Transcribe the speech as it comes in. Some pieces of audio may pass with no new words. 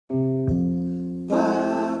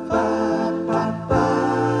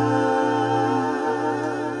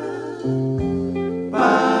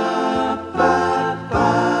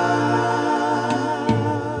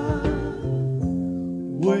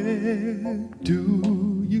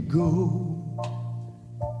do you go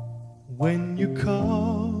when you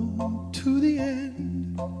come to the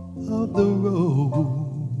end of the road?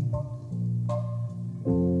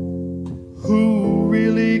 Who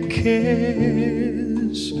really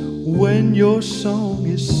cares when your song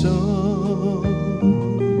is sung?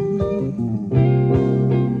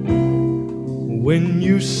 When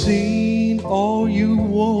you've seen all you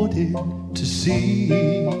wanted to see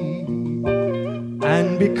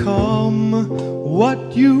and become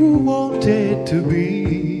what you wanted to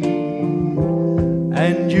be,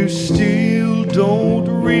 and you still don't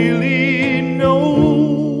really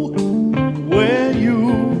know where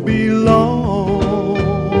you belong.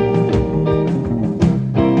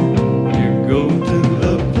 You go to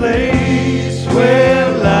the place where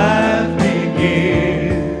life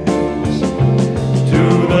begins, to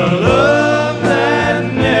the love that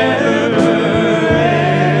never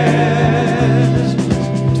ends,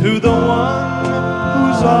 to the one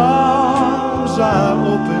whose arms are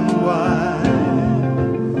open wide.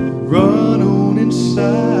 Run on inside.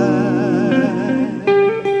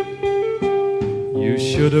 You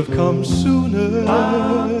should have come sooner.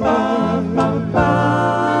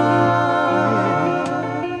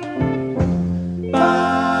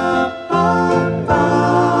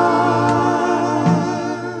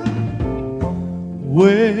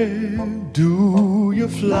 Where do you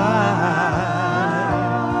fly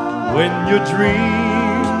when your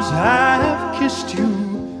dreams have kissed you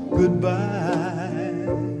goodbye?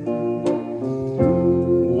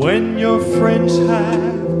 When your friends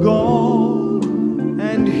have gone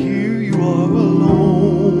and here you are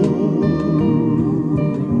alone?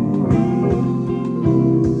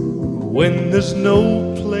 When there's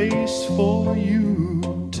no place for you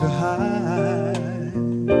to hide,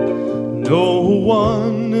 no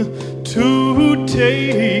one to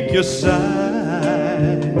take your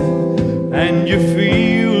side, and you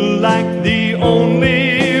feel like the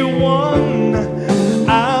only one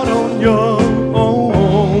out on your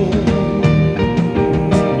own.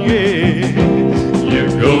 Yeah, you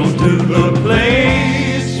go to the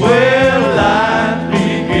place where life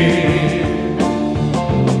begins,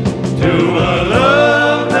 to a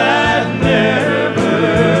love that never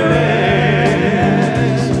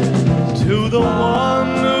ends, to the one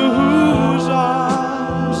whose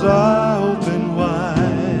arms are open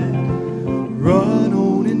wide. Run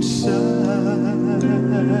on inside.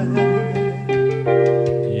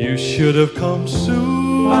 You should have come sooner.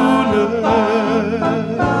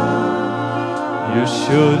 You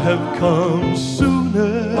should have come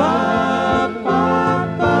sooner.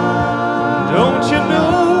 Don't you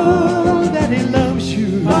know that he loves you?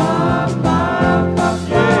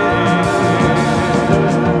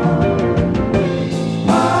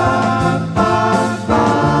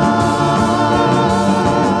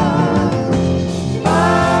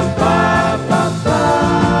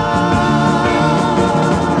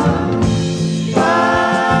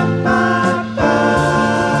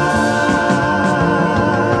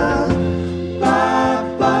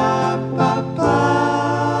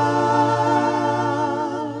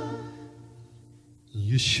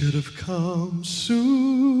 You should have come soon.